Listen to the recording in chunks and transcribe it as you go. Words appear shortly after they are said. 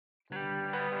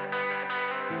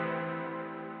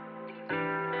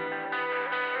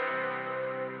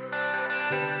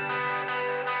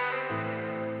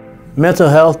Mental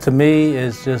health to me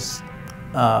is just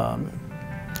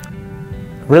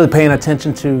really paying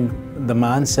attention to the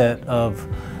mindset of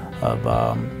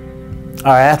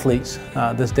our athletes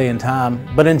this day and time.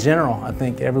 But in general, I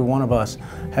think every one of us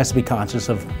has to be conscious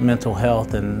of mental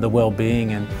health and the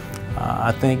well-being. And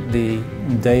I think the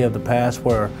day of the past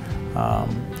where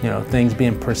things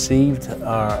being perceived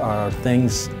are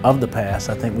things of the past.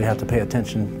 I think we have to pay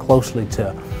attention closely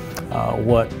to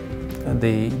what in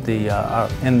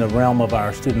the realm of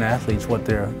our student athletes, what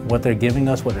they're giving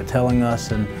us, what they're telling us,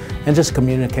 and just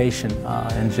communication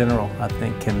in general, I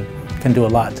think can do a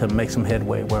lot to make some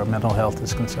headway where mental health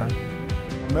is concerned.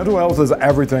 Mental health is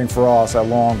everything for us at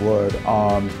Longwood.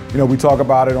 We talk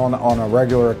about it on a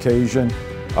regular occasion.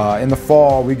 In the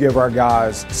fall, we give our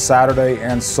guys Saturday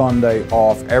and Sunday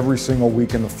off every single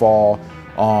week in the fall,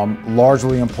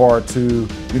 largely in part to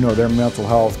their mental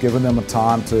health, giving them a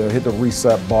time to hit the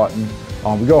reset button.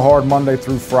 We go hard Monday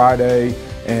through Friday,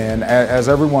 and as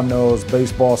everyone knows,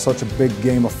 baseball is such a big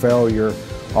game of failure.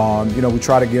 We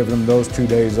try to give them those 2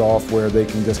 days off where they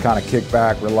can just kind of kick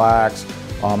back, relax,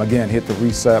 again, hit the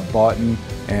reset button,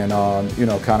 and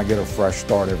kind of get a fresh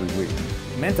start every week.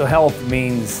 Mental health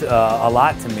means a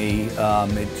lot to me.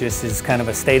 It just is kind of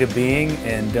a state of being,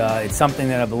 and it's something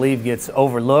that I believe gets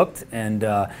overlooked and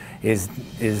doesn't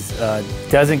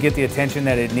get the attention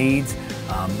that it needs.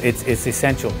 It's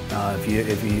essential.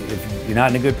 If you're not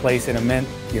in a good place in a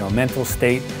mental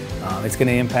state, it's going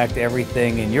to impact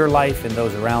everything in your life and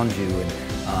those around you.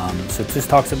 And so it just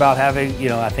talks about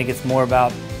having, I think it's more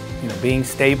about being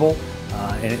stable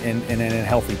and in a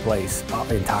healthy place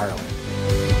entirely.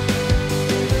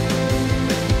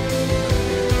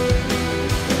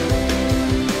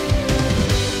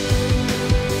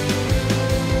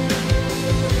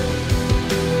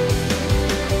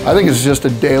 I think it's just a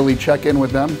daily check-in with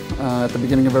them at the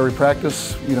beginning of every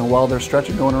practice, while they're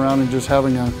stretching, going around and just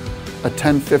having a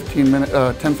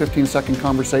 10-15 second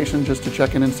conversation just to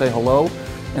check in and say hello,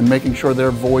 and making sure their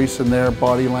voice and their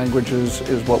body language is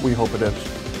what we hope it is.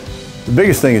 The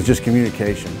biggest thing is just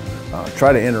communication.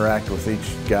 Try to interact with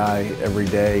each guy every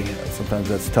day. Sometimes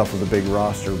that's tough with a big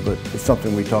roster, but it's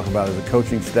something we talk about as a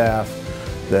coaching staff,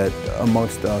 that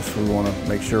amongst us we want to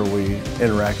make sure we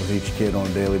interact with each kid on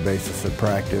a daily basis at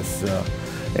practice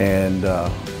and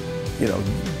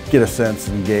get a sense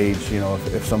and gauge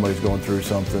if somebody's going through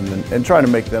something, and try to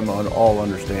make them all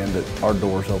understand that our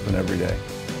door's open every day.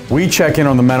 We check in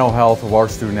on the mental health of our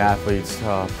student athletes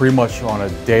pretty much on a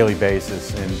daily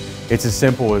basis, and it's as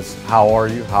simple as how are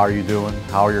you doing,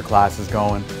 how are your classes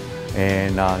going,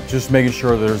 and just making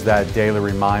sure there's that daily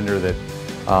reminder that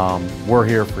we're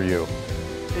here for you.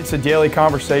 It's a daily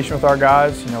conversation with our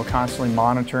guys, constantly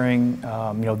monitoring,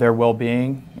 their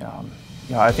well-being.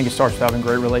 I think it starts with having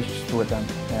great relationships with them,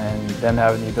 and them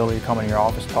having the ability to come into your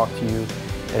office, talk to you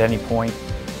at any point,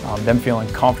 them feeling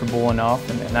comfortable enough,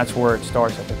 and that's where it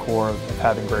starts at the core of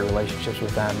having great relationships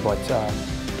with them. But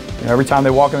every time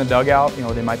they walk in the dugout,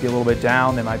 they might be a little bit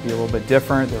down, they might be a little bit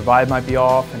different, their vibe might be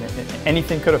off, and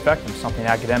anything could affect them, something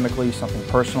academically, something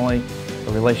personally,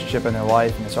 a relationship in their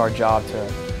life, and it's our job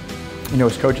to,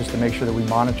 as coaches, to make sure that we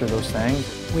monitor those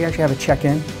things. We actually have a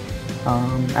check-in.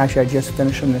 Actually, I just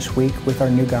finished them this week with our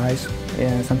new guys,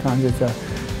 and sometimes it's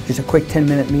just a quick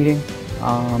 10-minute meeting,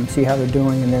 see how they're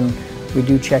doing, and then we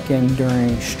do check in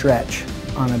during stretch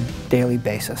on a daily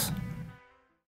basis.